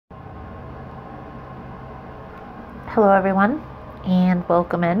Hello everyone, and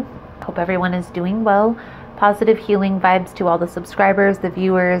welcome in. Hope everyone is doing well. Positive healing vibes to all the subscribers, the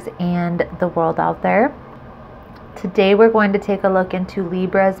viewers, and the world out there. Today we're going to take a look into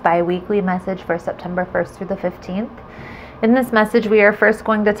Libra's bi-weekly message for September 1st through the 15th. In this message, we are first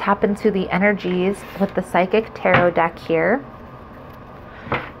going to tap into the energies with the Psychic Tarot deck here.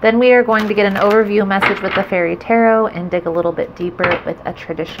 Then we are going to get an overview message with the Fairy Tarot and dig a little bit deeper with a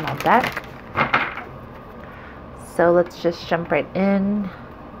traditional deck. So let's just jump right in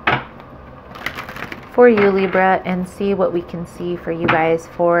for you, Libra, and see what we can see for you guys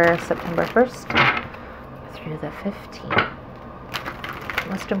for September 1st through the 15th.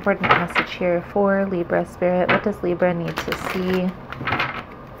 Most important message here for Libra Spirit. What does Libra need to see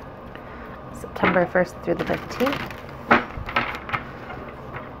September 1st through the 15th?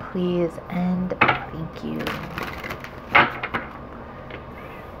 Please and thank you.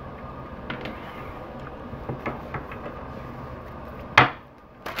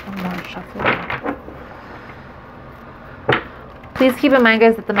 Shuffle. Please keep in mind,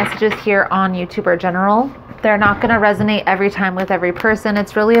 guys, that the messages here on YouTube are general. They're not going to resonate every time with every person.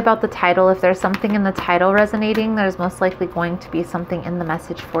 It's really about the title. If there's something in the title resonating, there's most likely going to be something in the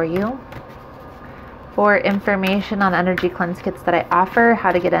message for you. For information on energy cleanse kits that I offer,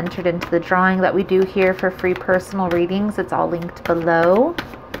 how to get entered into the drawing that we do here for free personal readings, it's all linked below.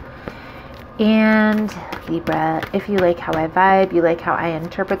 And Libra, if you like how I vibe, you like how I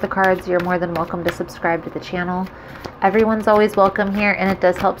interpret the cards, you're more than welcome to subscribe to the channel. Everyone's always welcome here, and it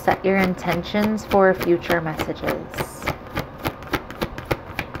does help set your intentions for future messages.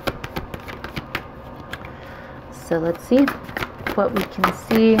 So let's see what we can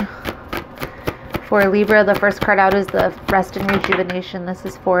see for Libra. The first card out is the Rest and Rejuvenation. This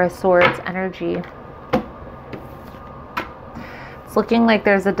is for a Swords energy. It's looking like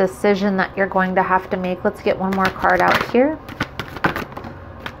there's a decision that you're going to have to make. Let's get one more card out here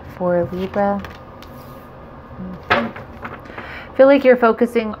for Libra. I feel like you're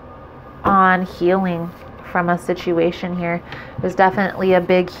focusing on healing from a situation here. There's definitely a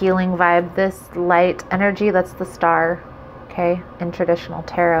big healing vibe. This light energy, that's the star, okay, in traditional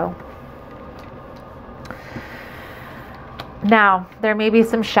tarot. Now, there may be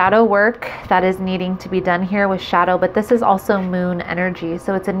some shadow work that is needing to be done here with shadow, but this is also moon energy.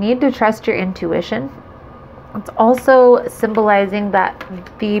 So it's a need to trust your intuition. It's also symbolizing that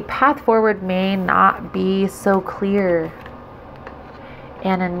the path forward may not be so clear.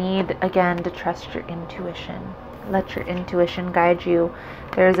 And a need, again, to trust your intuition. Let your intuition guide you.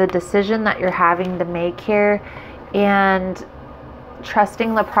 There's a decision that you're having to make here. And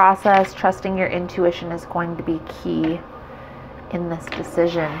trusting the process, trusting your intuition is going to be key in this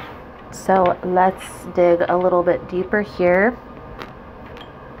decision. So let's dig a little bit deeper here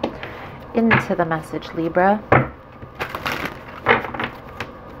into the message, Libra.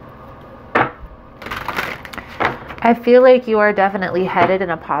 I feel like you are definitely headed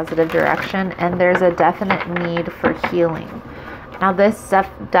in a positive direction, and there's a definite need for healing. Now this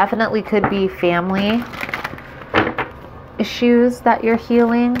definitely could be family issues that you're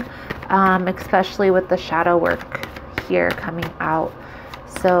healing, especially with the shadow work here coming out.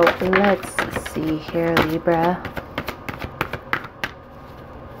 So let's see here, Libra.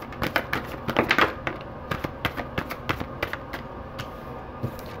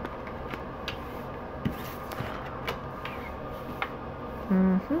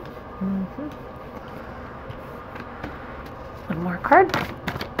 One more card.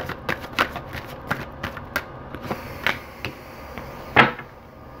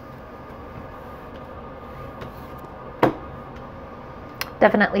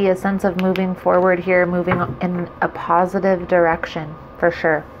 Definitely a sense of moving forward here, moving in a positive direction for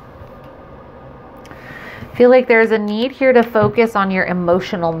sure. I feel like there's a need here to focus on your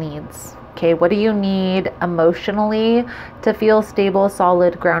emotional needs. Okay, what do you need emotionally to feel stable,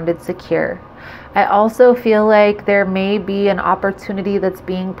 solid, grounded, secure? I also feel like there may be an opportunity that's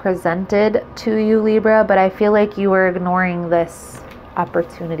being presented to you, Libra, but I feel like you are ignoring this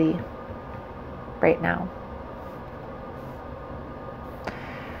opportunity right now.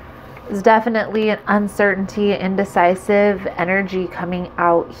 There's definitely an uncertainty, indecisive energy coming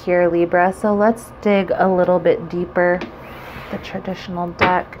out here, Libra. So let's dig a little bit deeper. The traditional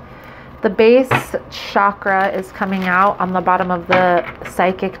deck. The base chakra is coming out on the bottom of the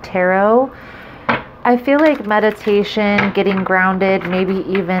Psychic Tarot. I feel like meditation, getting grounded, maybe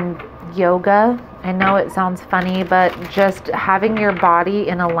even yoga. I know it sounds funny, but just having your body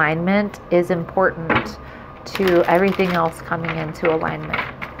in alignment is important to everything else coming into alignment,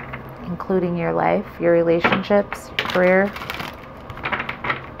 including your life, your relationships, your career.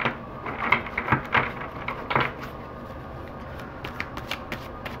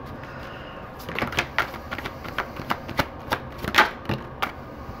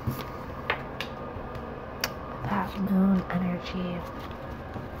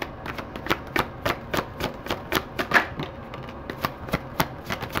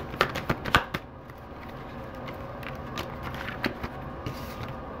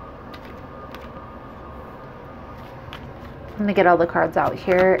 I'm going to get all the cards out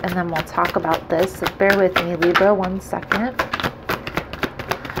here and then we'll talk about this. So bear with me, Libra, 1 second.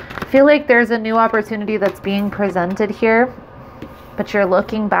 I feel like there's a new opportunity that's being presented here, but you're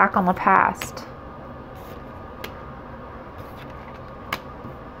looking back on the past.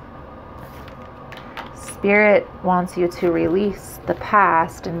 Spirit wants you to release the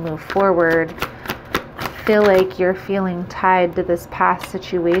past and move forward. I feel like you're feeling tied to this past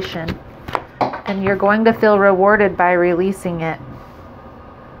situation. And you're going to feel rewarded by releasing it.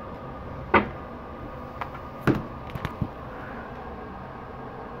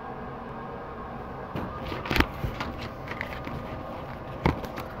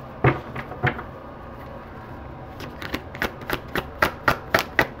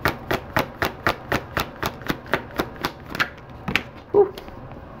 Whew.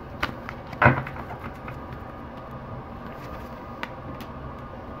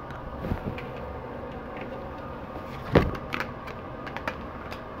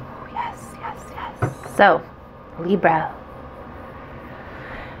 So, Libra,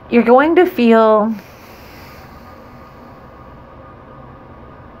 you're going to feel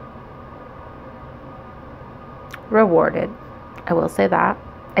rewarded. I will say that.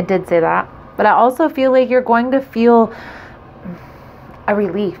 I did say that. But I also feel like you're going to feel a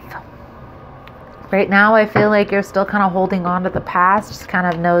relief. Right now, I feel like you're still kind of holding on to the past, just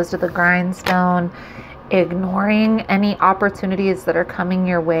kind of nose to the grindstone, ignoring any opportunities that are coming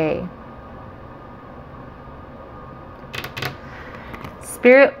your way.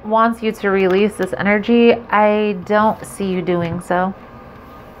 Spirit wants you to release this energy. I don't see you doing so.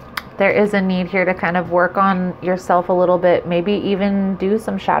 There is a need here to kind of work on yourself a little bit, maybe even do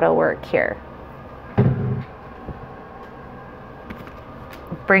some shadow work here.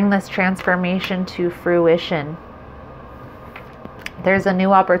 Bring this transformation to fruition. There's a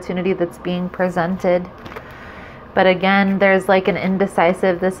new opportunity that's being presented. But again, there's like an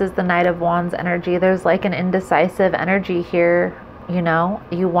indecisive, this is the Knight of Wands energy. There's like an indecisive energy here. You know,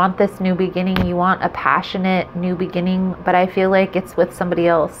 you want this new beginning, you want a passionate new beginning, but I feel like it's with somebody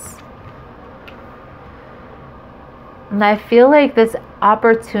else. And I feel like this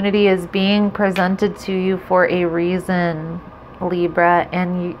opportunity is being presented to you for a reason, Libra,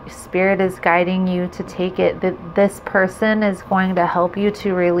 and Spirit is guiding you to take it. That this person is going to help you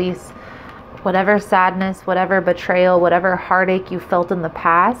to release whatever sadness, whatever betrayal, whatever heartache you felt in the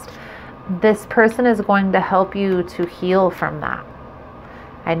past. This person is going to help you to heal from that.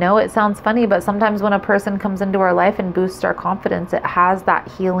 I know it sounds funny, but sometimes when a person comes into our life and boosts our confidence, it has that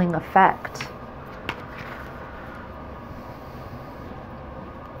healing effect.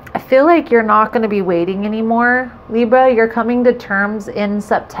 I feel like you're not going to be waiting anymore, Libra. You're coming to terms in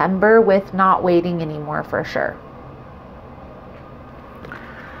September with not waiting anymore for sure.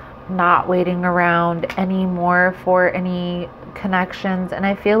 Not waiting around anymore for any connections. And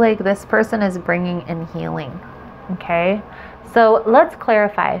I feel like this person is bringing in healing. Okay. So let's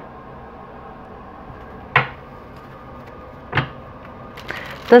clarify.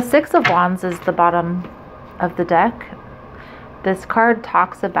 The Six of Wands is the bottom of the deck. This card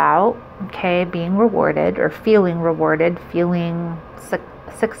talks about, okay, being rewarded or feeling rewarded, feeling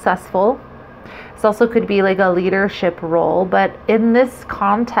successful. This also could be like a leadership role, but in this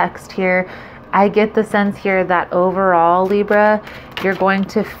context here, I get the sense here that overall, Libra, you're going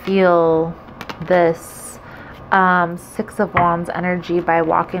to feel this Six of Wands energy by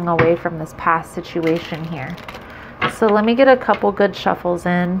walking away from this past situation here. So let me get a couple good shuffles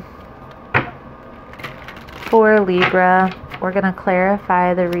in for Libra. We're going to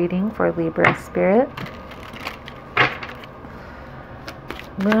clarify the reading for Libra Spirit.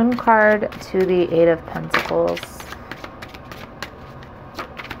 Moon card to the Eight of Pentacles.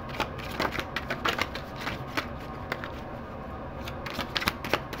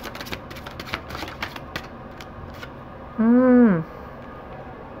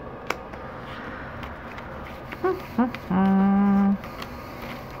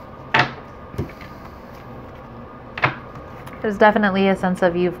 There's definitely a sense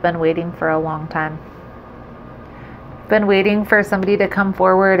of you've been waiting for a long time. Been waiting for somebody to come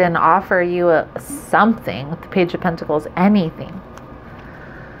forward and offer you something with the Page of Pentacles, anything.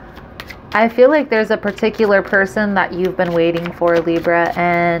 I feel like there's a particular person that you've been waiting for, Libra,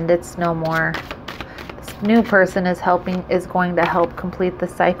 and it's no more. This new person is going to help complete the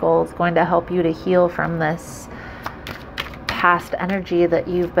cycle. It's going to help you to heal from this past energy that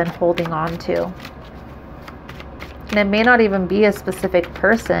you've been holding on to. And it may not even be a specific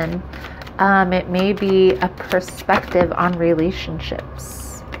person. It may be a perspective on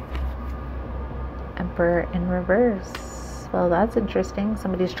relationships. Emperor in reverse. Well, that's interesting.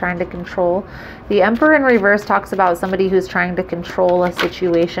 Somebody's trying to control. The Emperor in reverse talks about somebody who's trying to control a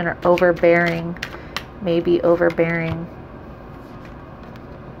situation or overbearing. Maybe overbearing.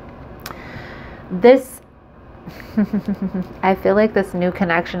 This, I feel like this new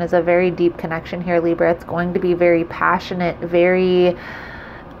connection is a very deep connection here, Libra. It's going to be very passionate, very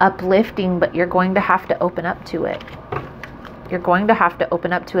uplifting, but you're going to have to open up to it. You're going to have to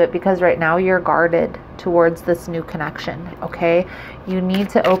open up to it because right now you're guarded towards this new connection, okay? You need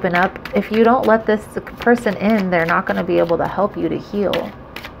to open up. If you don't let this person in, they're not going to be able to help you to heal.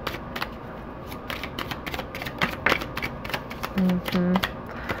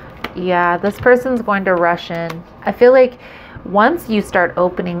 Yeah, this person's going to rush in. I feel like once you start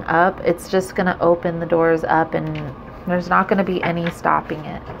opening up, it's just going to open the doors up and there's not going to be any stopping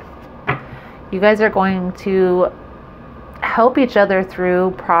it. You guys are going to help each other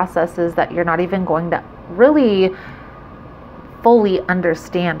through processes that you're not even going to really fully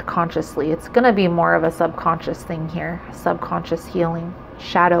understand consciously. It's going to be more of a subconscious thing here. Subconscious healing,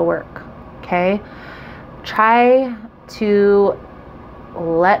 shadow work, okay? Try to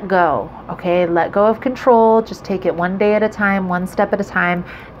let go, okay? Let go of control. Just take it one day at a time, one step at a time.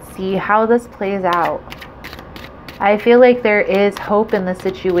 See how this plays out. I feel like there is hope in the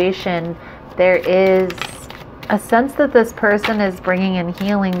situation. There is a sense that this person is bringing in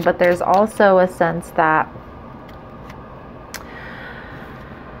healing, but there's also a sense that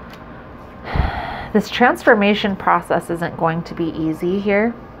this transformation process isn't going to be easy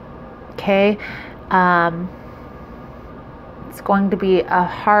here, okay? It's going to be a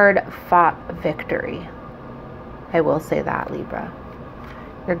hard-fought victory. I will say that, Libra.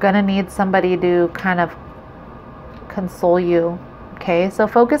 You're going to need somebody to kind of console you, okay? So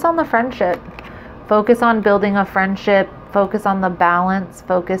focus on the friendship. Focus on building a friendship. Focus on the balance.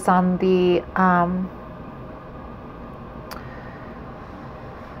 Focus on the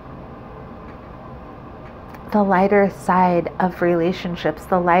lighter side of relationships,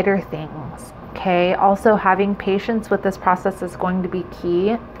 the lighter things. Okay, also having patience with this process is going to be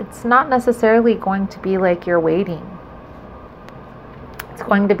key. It's not necessarily going to be like you're waiting. It's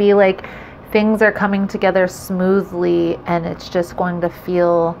going to be like things are coming together smoothly and it's just going to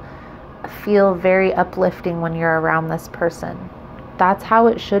feel very uplifting when you're around this person. That's how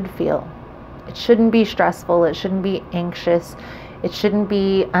it should feel. It shouldn't be stressful. It shouldn't be anxious. It shouldn't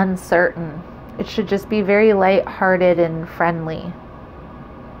be uncertain. It should just be very lighthearted and friendly.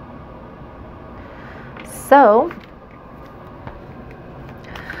 So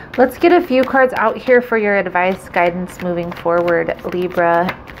let's get a few cards out here for your advice, guidance moving forward,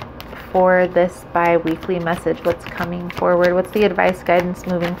 Libra, for this bi-weekly message. What's coming forward? What's the advice, guidance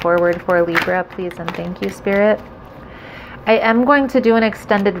moving forward for Libra, please? And thank you, Spirit. I am going to do an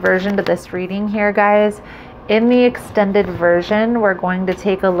extended version to this reading here, guys. In the extended version, we're going to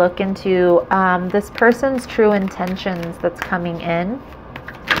take a look into this person's true intentions that's coming in.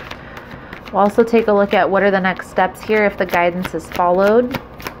 We'll also take a look at what are the next steps here if the guidance is followed.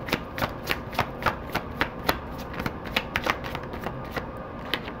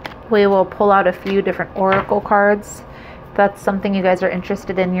 We will pull out a few different oracle cards. If that's something you guys are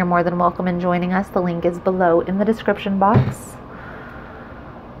interested in, you're more than welcome in joining us. The link is below in the description box.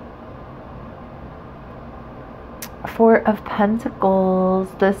 Four of Pentacles.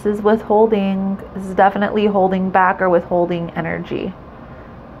 This is withholding. This is definitely holding back or withholding energy.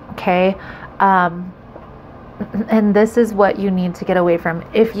 Okay, and this is what you need to get away from.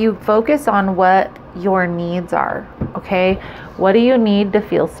 If you focus on what your needs are, okay, what do you need to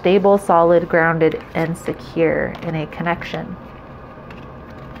feel stable, solid, grounded, and secure in a connection?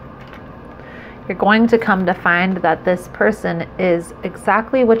 You're going to come to find that this person is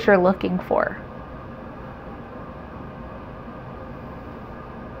exactly what you're looking for.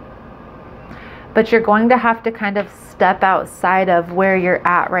 But you're going to have to kind of step outside of where you're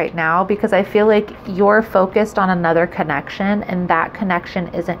at right now, because I feel like you're focused on another connection and that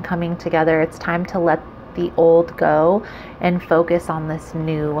connection isn't coming together. It's time to let the old go and focus on this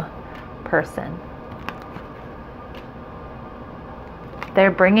new person.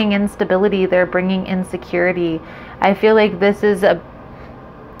 They're bringing instability. They're bringing insecurity. I feel like this is a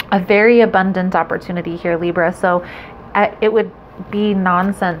very abundant opportunity here, Libra. So it would be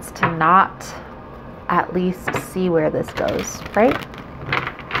nonsense to not at least see where this goes, right?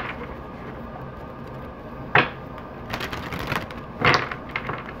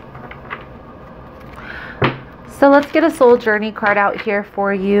 So let's get a soul journey card out here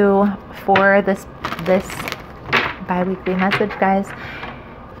for you for this bi-weekly message, guys.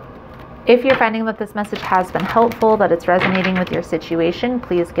 If you're finding that this message has been helpful, that it's resonating with your situation,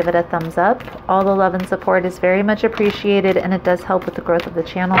 please give it a thumbs up. All the love and support is very much appreciated, and it does help with the growth of the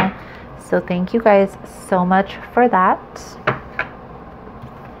channel. So thank you guys so much for that.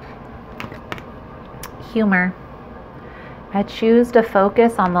 Humor. I choose to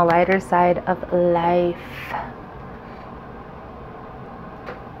focus on the lighter side of life.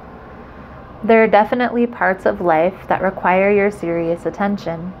 There are definitely parts of life that require your serious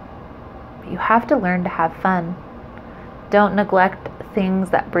attention. You have to learn to have fun. Don't neglect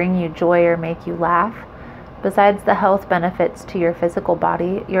things that bring you joy or make you laugh. Besides the health benefits to your physical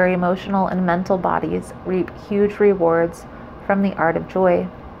body, your emotional and mental bodies reap huge rewards from the art of joy.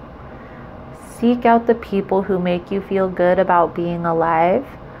 Seek out the people who make you feel good about being alive.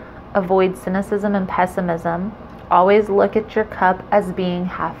 Avoid cynicism and pessimism. Always look at your cup as being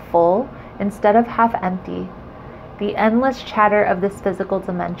half full instead of half empty. The endless chatter of this physical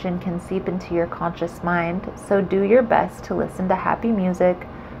dimension can seep into your conscious mind, so do your best to listen to happy music,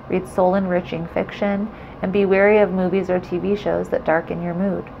 read soul-enriching fiction, and be wary of movies or TV shows that darken your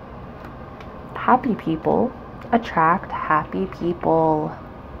mood. Happy people attract happy people.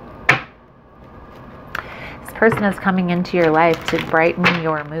 This person is coming into your life to brighten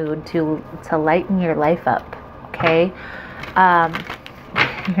your mood, to lighten your life up, okay?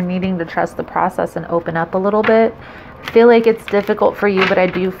 You're needing to trust the process and open up a little bit. I feel like it's difficult for you, but I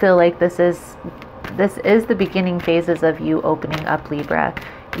do feel like this is the beginning phases of you opening up, Libra.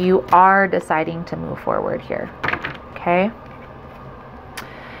 You are deciding to move forward here, okay?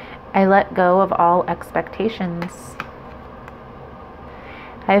 I let go of all expectations.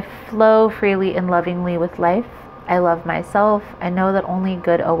 I flow freely and lovingly with life. I love myself. I know that only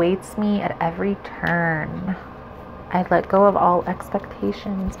good awaits me at every turn. I let go of all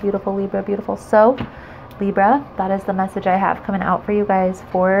expectations. Beautiful, Libra, beautiful. So, Libra, that is the message I have coming out for you guys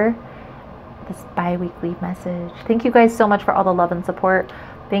for this bi-weekly message. Thank you guys so much for all the love and support.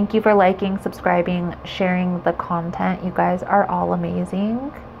 Thank you for liking, subscribing, sharing the content. You guys are all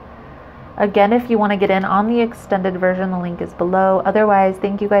amazing. Again, if you want to get in on the extended version, the link is below. Otherwise,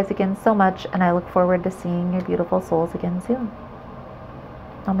 thank you guys again so much, and I look forward to seeing your beautiful souls again soon.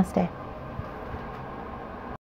 Namaste.